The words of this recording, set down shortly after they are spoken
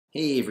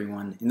Hey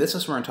everyone, in this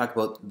lesson we're going to talk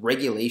about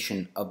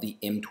regulation of the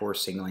mTOR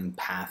signaling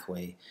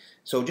pathway.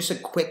 So just a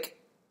quick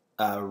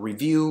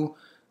review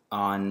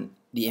on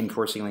the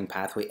mTOR signaling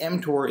pathway.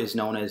 mTOR is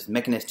known as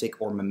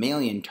mechanistic or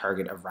mammalian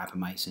target of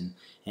rapamycin,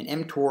 and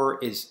mTOR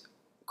is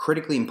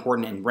critically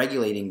important in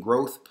regulating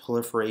growth,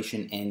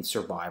 proliferation, and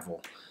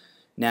survival.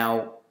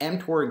 Now,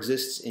 mTOR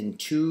exists in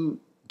two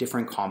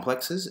different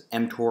complexes,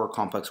 mTOR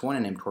complex 1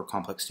 and mTOR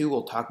complex 2.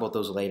 We'll talk about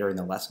those later in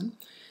the lesson.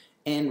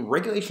 And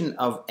regulation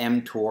of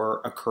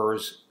mTOR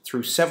occurs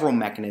through several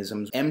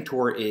mechanisms.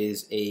 mTOR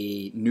is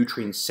a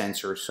nutrient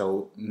sensor,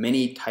 so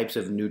many types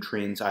of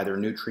nutrients, either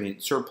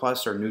nutrient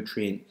surplus or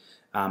nutrient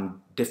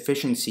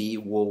deficiency,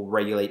 will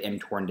regulate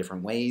mTOR in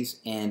different ways.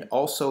 And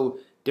also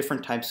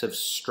different types of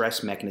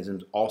stress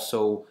mechanisms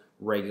also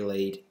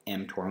regulate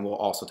mTOR, and we'll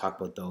also talk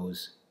about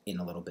those in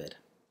a little bit.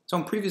 So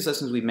in previous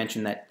lessons we've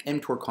mentioned that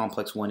mTOR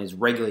complex 1 is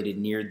regulated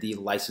near the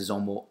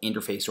lysosomal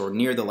interface or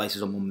near the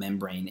lysosomal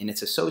membrane, and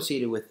it's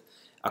associated with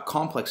a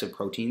complex of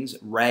proteins,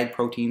 RAG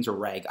proteins or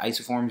RAG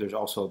isoforms. There's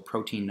also a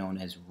protein known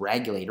as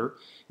regulator,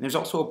 and there's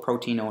also a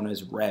protein known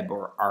as Rheb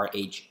or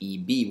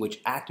RHEB,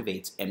 which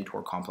activates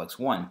mTOR complex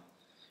 1.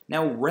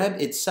 Now, Rheb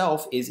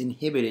itself is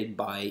inhibited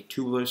by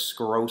tuberous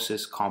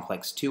sclerosis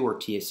complex 2 or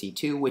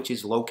TSC2, which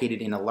is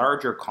located in a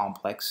larger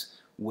complex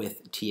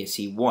with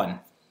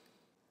TSC1.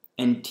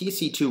 And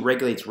TSC2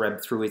 regulates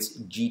Rheb through its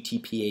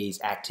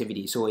GTPase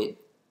activity, so it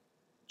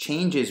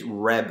changes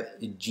Rheb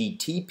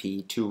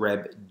GTP to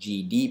Rheb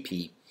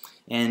GDP,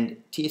 and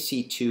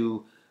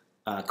TSC2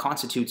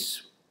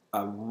 constitutes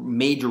a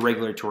major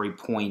regulatory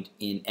point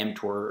in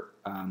mTOR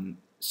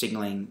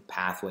signaling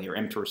pathway or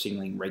mTOR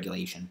signaling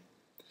regulation.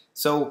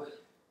 So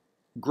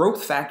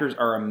growth factors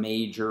are a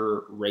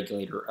major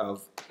regulator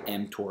of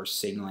mTOR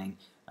signaling.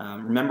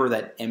 Remember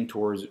that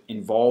mTOR is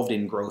involved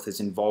in growth, is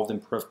involved in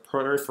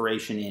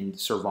proliferation and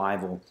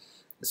survival.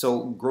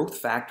 So growth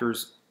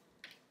factors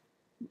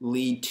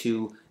lead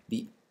to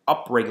the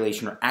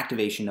upregulation or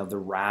activation of the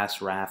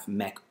RAS, RAF,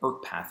 MEK,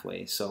 ERK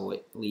pathway. So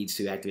it leads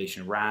to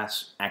activation of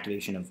RAS,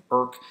 activation of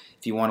ERK.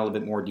 If you want a little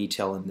bit more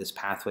detail in this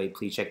pathway,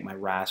 please check my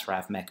RAS,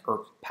 RAF, MEK,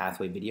 ERK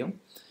pathway video.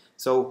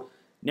 So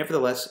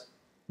nevertheless,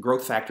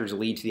 growth factors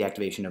lead to the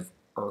activation of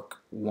ERK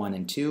 1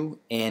 and 2,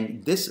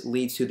 and this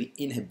leads to the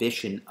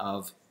inhibition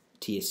of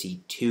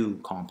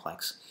TSC2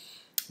 complex.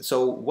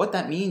 So what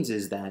that means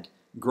is that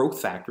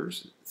growth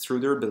factors, through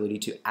their ability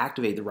to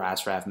activate the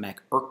RAS, RAF,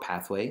 MEK, ERK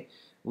pathway,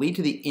 lead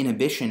to the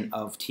inhibition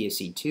of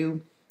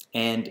TSC2.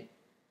 And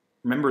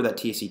remember that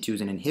TSC2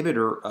 is an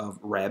inhibitor of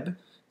Rheb.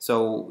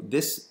 So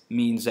this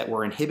means that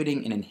we're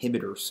inhibiting an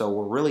inhibitor. So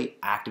we're really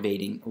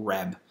activating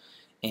Rheb.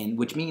 And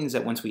which means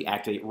that once we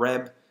activate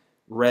Rheb,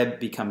 Rheb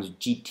becomes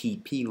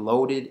GTP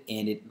loaded,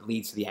 and it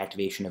leads to the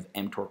activation of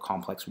mTOR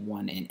complex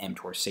 1 and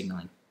mTOR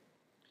signaling.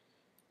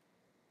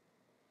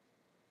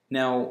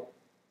 Now,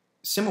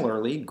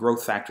 similarly,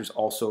 growth factors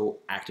also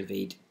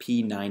activate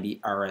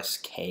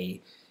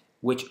P90RSK,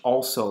 which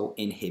also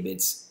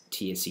inhibits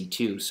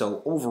TSC2.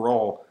 So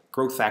overall,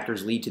 growth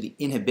factors lead to the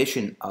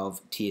inhibition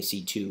of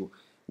TSC2,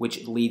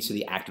 which leads to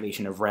the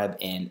activation of Rheb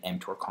and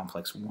mTOR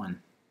complex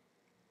 1.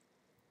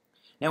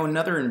 Now,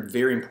 another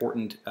very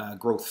important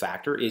growth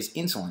factor is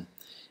insulin.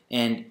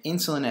 And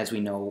insulin, as we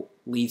know,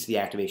 leads to the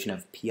activation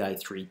of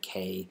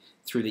PI3K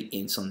through the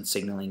insulin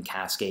signaling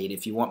cascade.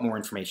 If you want more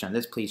information on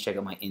this, please check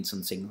out my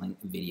insulin signaling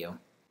video.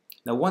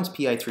 Now, once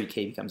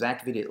PI3K becomes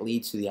activated, it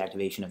leads to the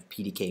activation of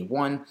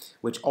PDK1,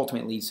 which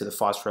ultimately leads to the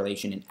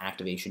phosphorylation and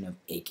activation of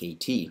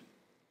AKT.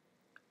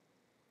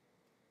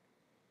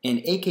 And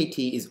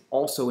AKT is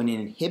also an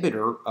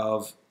inhibitor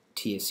of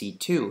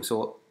TSC2.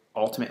 So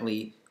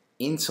ultimately,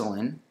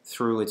 insulin,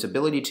 through its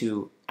ability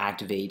to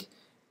activate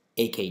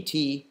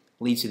AKT,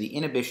 leads to the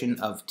inhibition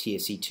of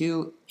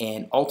TSC2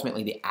 and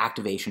ultimately the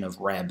activation of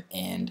Rheb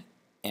and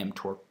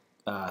mTOR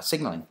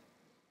signaling.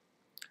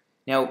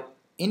 Now,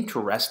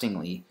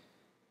 interestingly,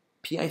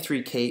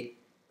 PI3K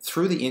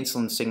through the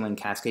insulin signaling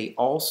cascade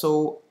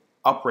also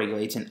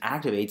upregulates and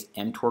activates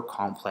mTOR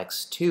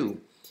complex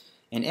 2.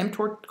 And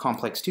mTOR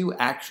complex 2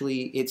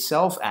 actually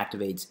itself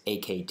activates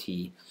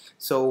AKT.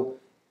 So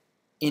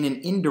in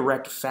an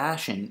indirect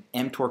fashion,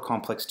 mTOR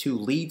complex 2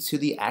 leads to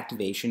the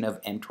activation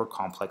of mTOR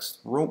complex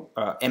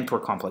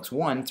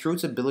 1 through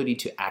its ability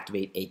to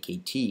activate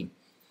AKT.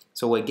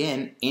 So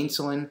again,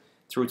 insulin,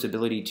 through its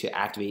ability to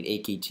activate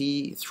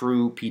AKT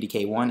through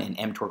PDK1 and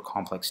mTOR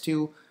complex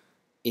 2,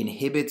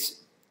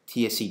 inhibits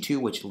TSC2,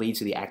 which leads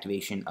to the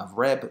activation of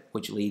Rheb,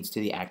 which leads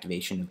to the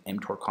activation of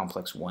mTOR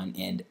complex 1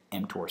 and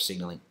mTOR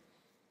signaling.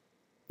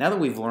 Now that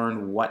we've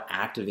learned what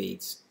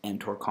activates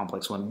mTOR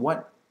complex 1,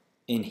 what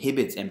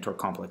inhibits mTOR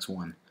complex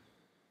 1?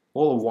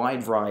 Well, a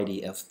wide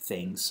variety of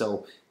things.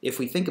 So if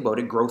we think about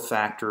it, growth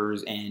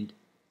factors and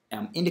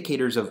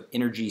indicators of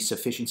energy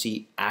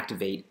sufficiency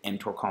activate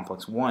mTOR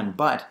complex 1,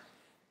 but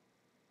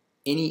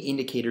any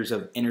indicators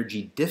of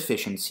energy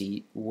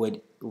deficiency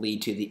would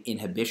lead to the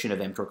inhibition of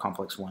mTOR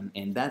complex 1,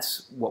 and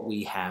that's what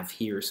we have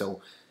here.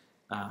 So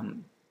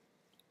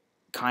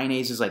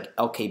kinases like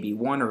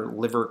LKB1 or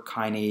liver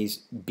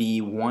kinase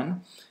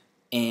B1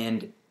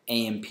 and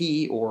AMP,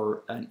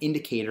 or an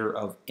indicator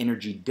of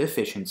energy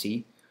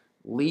deficiency,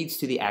 leads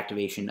to the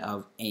activation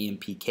of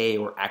AMPK,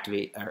 or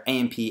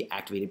AMP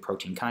activated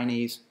protein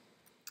kinase,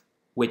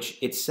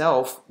 which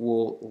itself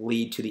will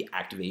lead to the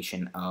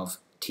activation of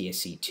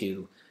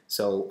TSC2.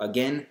 So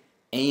again,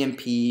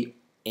 AMP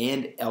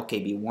and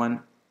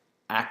LKB1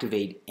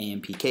 activate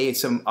AMPK.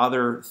 Some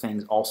other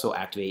things also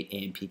activate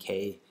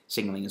AMPK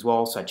signaling as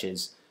well, such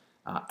as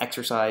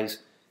exercise.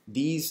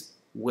 These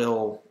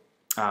will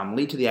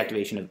lead to the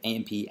activation of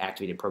AMP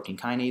activated protein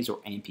kinase, or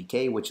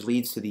AMPK, which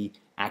leads to the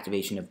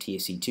activation of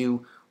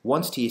TSC2.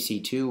 Once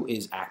TSC2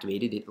 is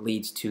activated, it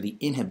leads to the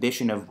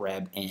inhibition of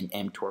Reb and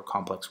mTOR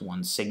complex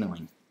 1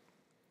 signaling.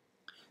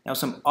 Now,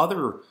 some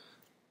other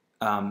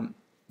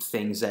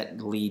things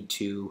that lead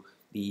to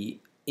the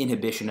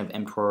inhibition of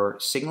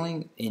mTOR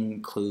signaling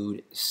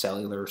include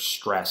cellular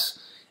stress.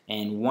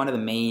 And one of the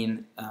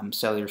main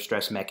cellular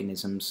stress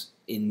mechanisms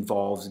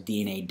involves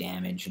DNA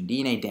damage. And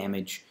DNA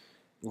damage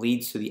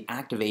leads to the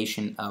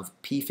activation of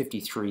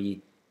P53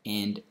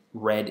 and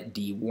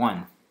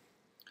RED-D1.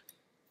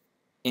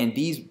 And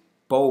these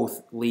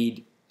both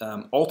lead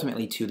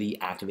ultimately to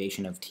the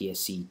activation of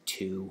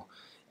TSC2.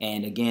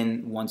 And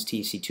again, once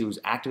TSC2 is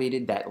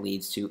activated, that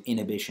leads to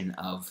inhibition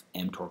of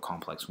mTOR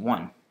complex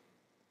 1.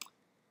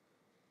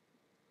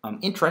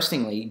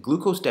 Interestingly,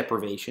 glucose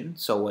deprivation,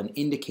 so an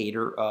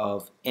indicator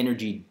of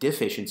energy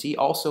deficiency,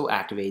 also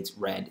activates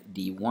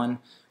RED-D1,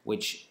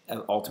 which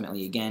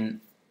ultimately,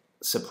 again,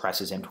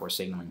 suppresses mTOR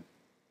signaling.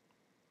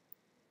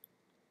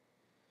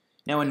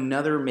 Now,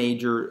 another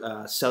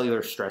major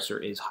cellular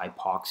stressor is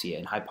hypoxia,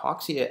 and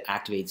hypoxia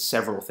activates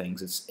several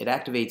things. It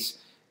activates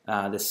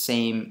the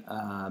same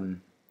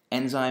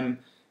enzyme,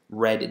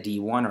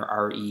 RED-D1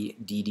 or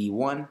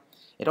REDD1.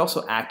 It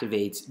also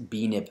activates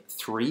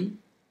BNIP3,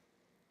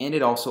 and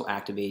it also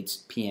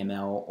activates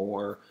PML,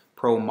 or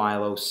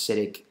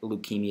promyelocytic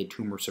leukemia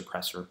tumor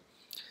suppressor.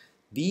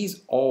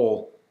 These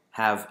all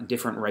have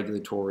different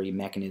regulatory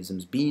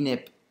mechanisms.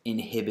 BNIP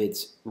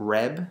inhibits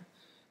Reb,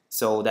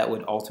 so that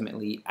would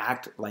ultimately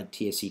act like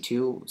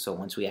TSC2. So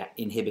once we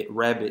inhibit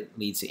Reb, it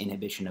leads to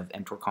inhibition of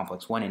mTOR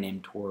complex 1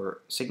 and mTOR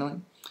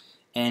signaling.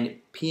 And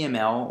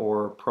PML,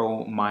 or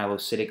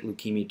promyelocytic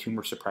leukemia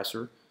tumor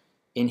suppressor,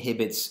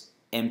 inhibits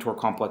mTOR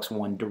complex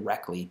 1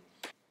 directly.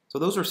 So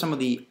those are some of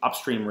the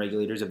upstream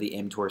regulators of the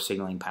mTOR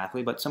signaling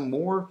pathway, but some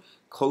more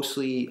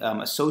closely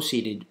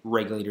associated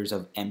regulators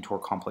of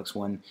mTOR complex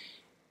 1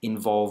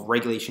 involve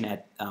regulation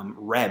at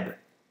Reb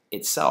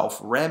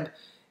itself.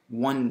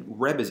 When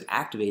Reb is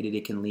activated,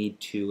 it can lead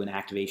to an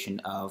activation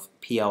of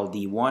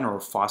PLD1, or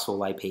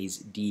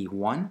phospholipase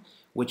D1,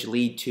 which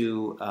leads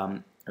to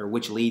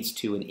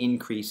an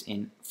increase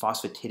in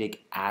phosphatidic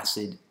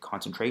acid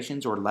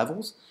concentrations or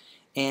levels.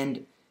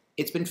 And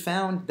it's been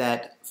found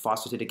that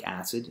phosphatidic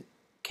acid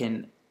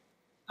can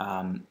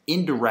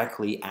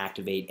indirectly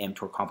activate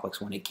mTOR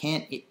complex 1. It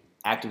can't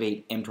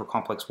activate mTOR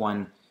complex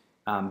 1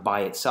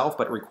 by itself,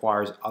 but it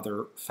requires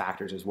other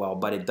factors as well.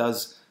 But it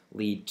does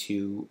lead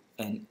to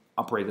an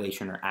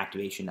upregulation or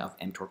activation of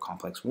mTOR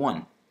complex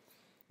 1.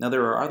 Now,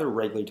 there are other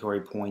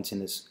regulatory points in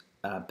this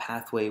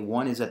pathway.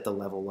 One is at the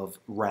level of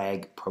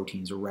RAG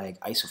proteins, or RAG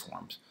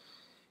isoforms.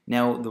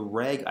 Now, the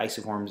RAG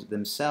isoforms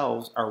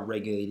themselves are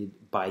regulated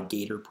by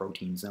Gator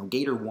proteins. Now,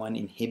 Gator1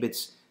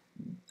 inhibits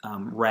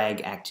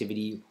RAG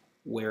activity,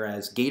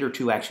 whereas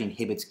Gator2 actually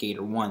inhibits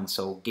Gator1.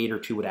 So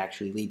Gator2 would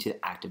actually lead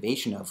to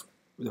activation of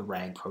the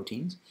RAG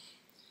proteins.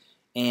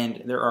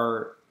 And there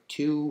are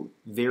two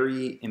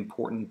very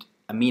important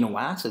amino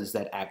acids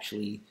that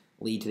actually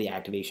lead to the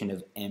activation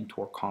of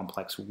mTOR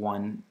complex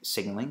 1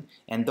 signaling,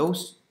 and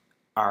those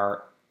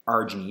are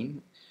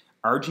arginine.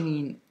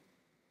 Arginine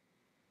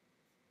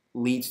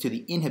leads to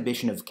the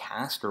inhibition of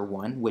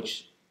castor1,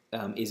 which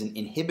is an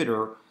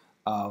inhibitor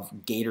of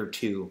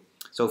Gator2.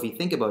 So if you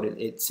think about it,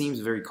 it seems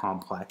very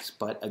complex,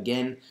 but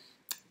again,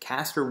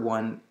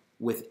 castor1,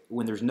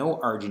 when there's no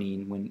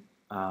arginine, when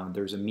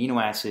there's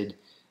amino acid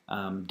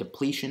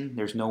depletion,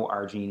 there's no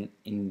arginine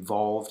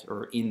involved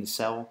or in the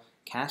cell,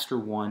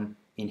 castor1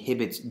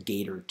 inhibits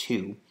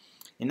Gator2.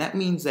 And that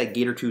means that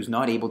Gator2 is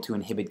not able to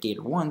inhibit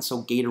Gator1,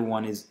 so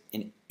Gator1 is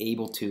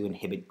able to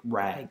inhibit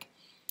RAG.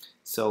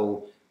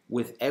 So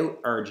without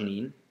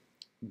arginine,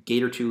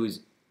 Gator2 is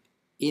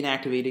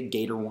inactivated,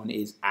 Gator1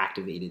 is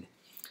activated.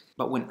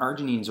 But when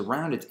arginine is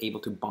around, it's able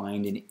to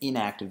bind and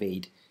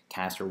inactivate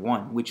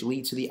castor1, which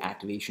leads to the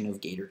activation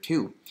of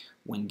Gator2.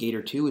 When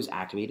Gator2 is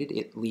activated,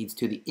 it leads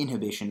to the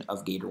inhibition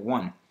of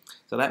Gator1.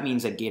 So that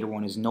means that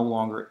Gator1 is no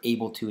longer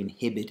able to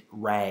inhibit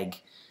RAG,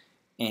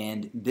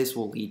 and this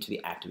will lead to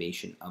the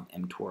activation of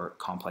mTOR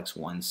complex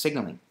 1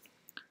 signaling.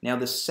 Now,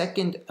 the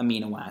second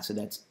amino acid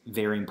that's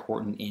very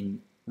important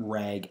in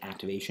RAG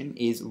activation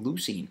is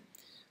leucine.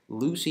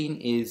 Leucine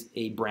is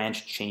a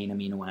branched chain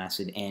amino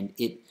acid, and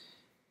it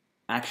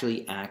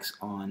actually acts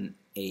on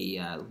a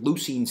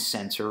leucine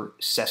sensor,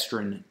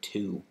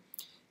 cestrin-2.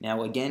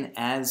 Now, again,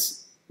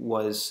 as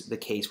was the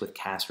case with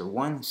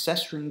castor1,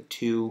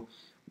 cestrin-2,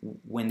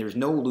 when there's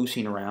no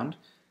leucine around,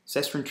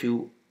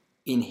 cestrin-2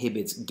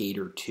 inhibits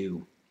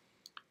Gator2.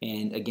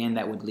 And again,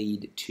 that would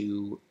lead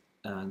to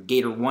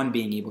GATOR1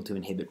 being able to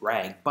inhibit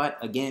RAG. But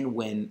again,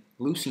 when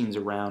leucine's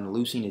around,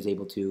 leucine is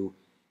able to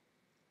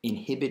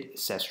inhibit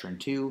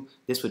cestrin-2.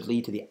 This would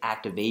lead to the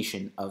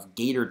activation of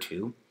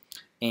GATOR2,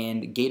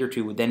 and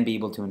GATOR2 would then be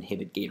able to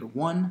inhibit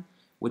GATOR1,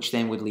 which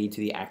then would lead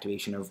to the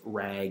activation of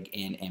RAG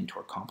and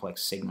mTOR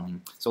complex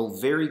signaling. So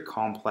very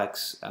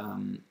complex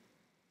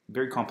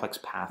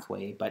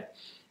pathway, but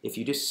if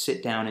you just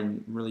sit down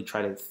and really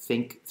try to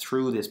think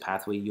through this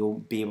pathway, you'll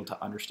be able to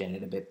understand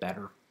it a bit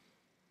better.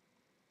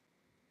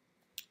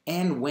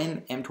 And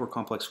when mTOR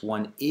complex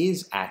 1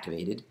 is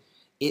activated,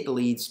 it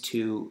leads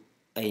to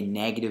a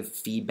negative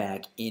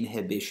feedback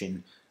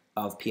inhibition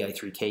of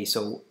PI3K.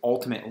 So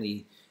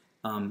ultimately,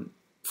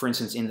 for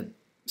instance, in the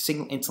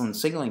insulin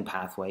signaling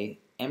pathway,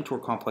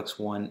 mTOR complex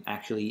 1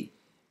 actually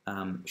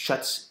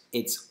shuts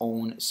its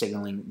own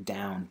signaling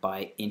down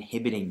by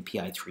inhibiting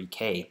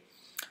PI3K.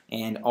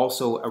 And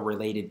also a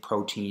related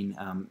protein,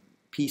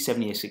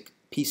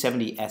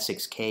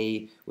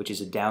 P70S6K, which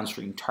is a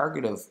downstream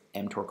target of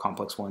mTOR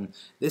complex 1.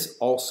 This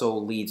also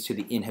leads to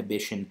the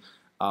inhibition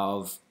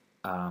of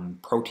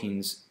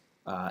proteins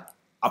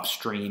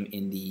upstream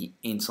in the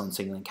insulin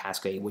signaling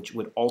cascade, which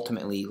would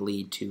ultimately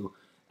lead to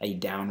a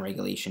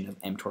downregulation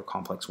of mTOR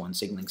complex 1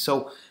 signaling.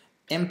 So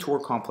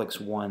mTOR complex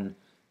 1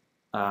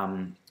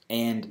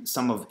 and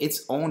some of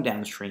its own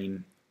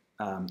downstream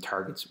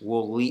targets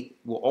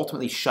will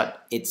ultimately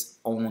shut its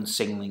own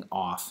signaling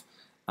off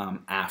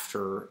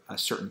after a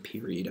certain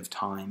period of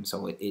time.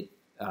 So it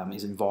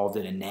is involved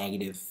in a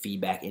negative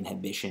feedback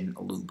inhibition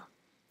loop.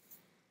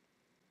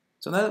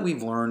 So now that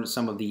we've learned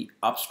some of the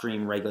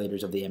upstream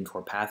regulators of the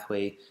mTOR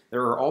pathway,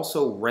 there are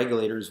also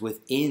regulators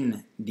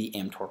within the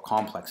mTOR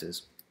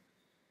complexes.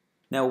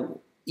 Now,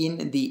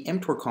 in the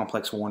mTOR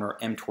complex 1 or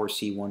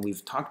mTOR-C1,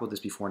 we've talked about this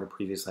before in a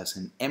previous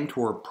lesson,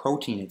 mTOR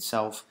protein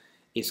itself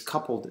is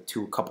coupled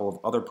to a couple of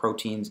other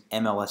proteins,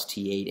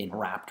 MLST8 and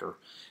Raptor.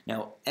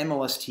 Now,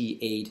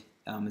 MLST8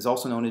 is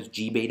also known as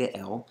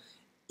G-beta-L.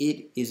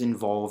 It is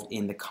involved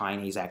in the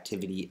kinase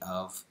activity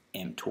of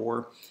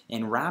mTOR,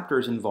 and Raptor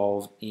is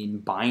involved in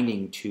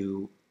binding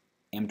to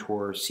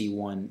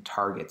mTOR-C1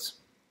 targets.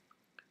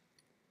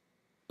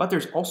 But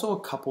there's also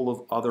a couple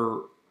of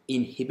other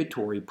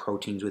inhibitory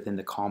proteins within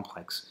the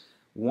complex.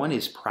 One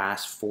is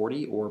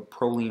Pras40, or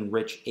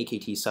proline-rich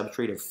AKT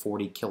substrate of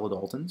 40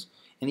 kilodaltons,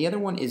 and the other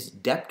one is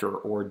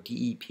Deptor, or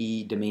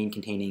DEP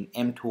domain-containing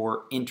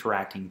mTOR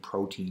interacting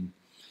protein.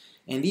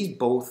 And these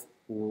both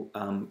will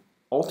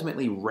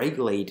ultimately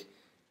regulate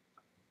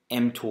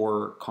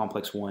mTOR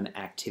complex 1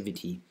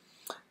 activity.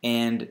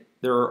 And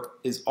there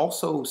is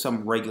also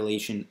some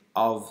regulation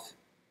of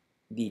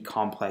the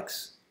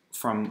complex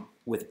from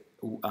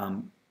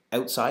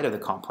outside of the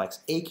complex.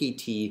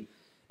 AKT,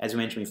 as we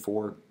mentioned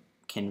before,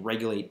 can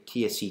regulate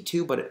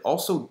TSC2, but it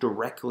also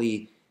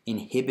directly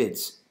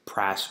inhibits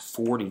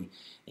Pras40.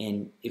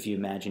 And if you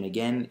imagine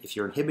again, if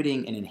you're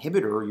inhibiting an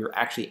inhibitor, you're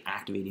actually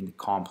activating the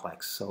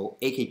complex. So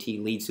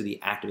AKT leads to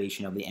the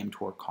activation of the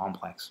mTOR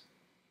complex.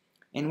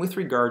 And with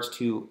regards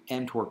to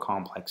mTOR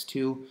complex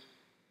 2,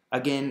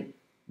 again,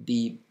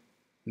 the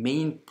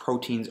main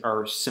proteins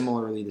are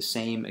similarly the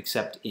same,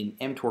 except in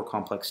mTOR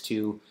complex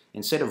 2,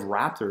 instead of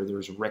Raptor,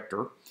 there's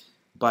Richter.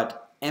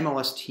 But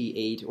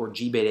MLST8 or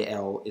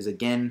G-beta-L is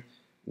again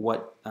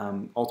what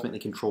ultimately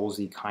controls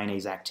the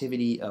kinase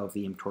activity of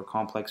the mTOR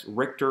complex.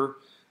 Richter,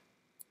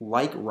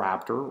 like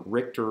Raptor,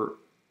 Richter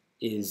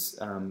is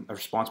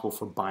responsible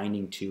for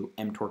binding to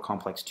mTOR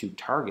complex 2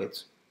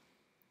 targets.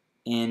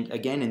 And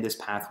again, in this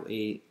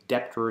pathway,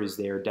 Deptor is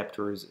there.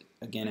 Deptor is,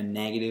 again, a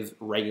negative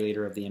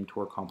regulator of the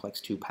mTOR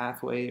complex 2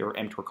 pathway, or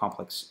mTOR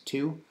complex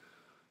 2.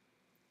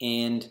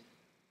 And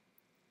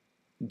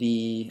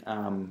the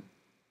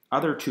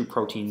other two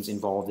proteins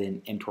involved in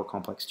mTOR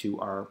complex 2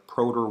 are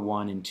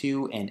Protor1 and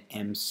 2 and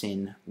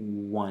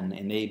MSyn1,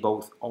 and they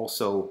both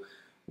also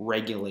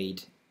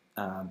regulate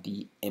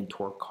the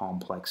mTOR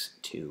complex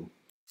 2.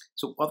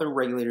 So other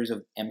regulators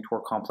of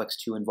mTOR complex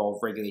 2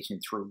 involve regulation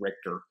through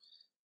Richter.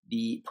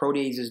 The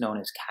proteases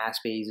known as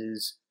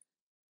caspases,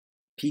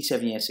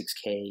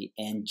 P70S6K,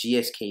 and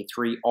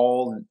GSK3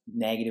 all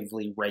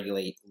negatively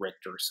regulate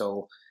Richter.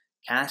 So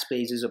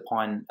caspases,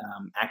 upon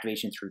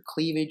activation through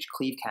cleavage,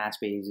 cleave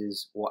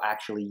caspases will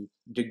actually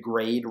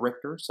degrade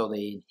Richter, so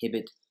they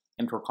inhibit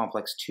mTOR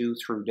complex 2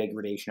 through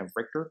degradation of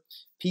Richter.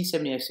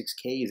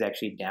 P70S6K is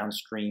actually a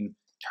downstream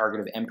target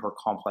of mTOR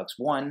complex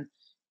 1,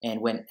 and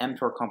when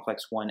mTOR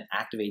complex 1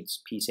 activates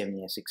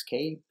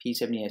P70S6K,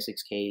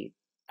 P70S6K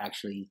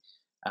actually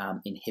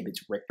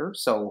inhibits Richter.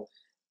 So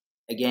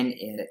again,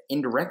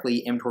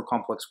 indirectly, mTOR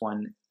complex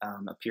 1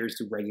 appears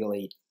to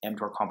regulate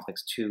mTOR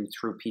complex 2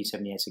 through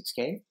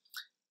P70S6K.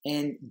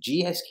 And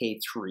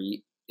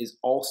GSK3 is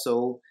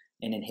also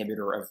an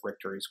inhibitor of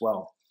Richter as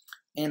well.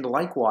 And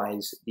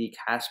likewise, the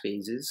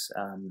caspases,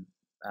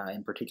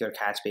 in particular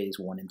caspase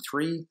 1 and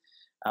 3,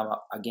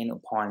 again,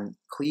 upon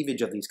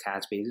cleavage of these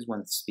caspases,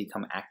 once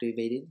become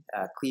activated,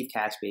 cleave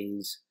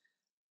caspase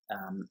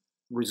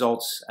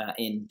results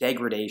in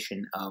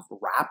degradation of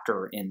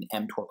Raptor in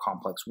mTOR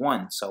complex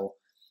 1. So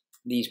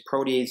these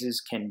proteases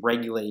can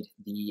regulate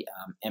the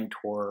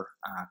mTOR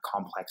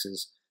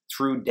complexes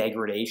through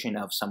degradation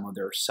of some of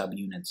their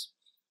subunits.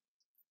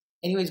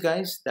 Anyways,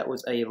 guys, that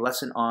was a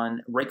lesson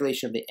on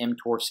regulation of the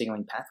mTOR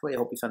signaling pathway. I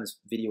hope you found this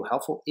video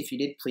helpful. If you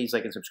did, please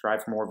like and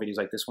subscribe for more videos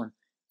like this one.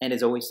 And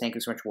as always, thank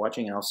you so much for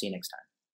watching, and I'll see you next time.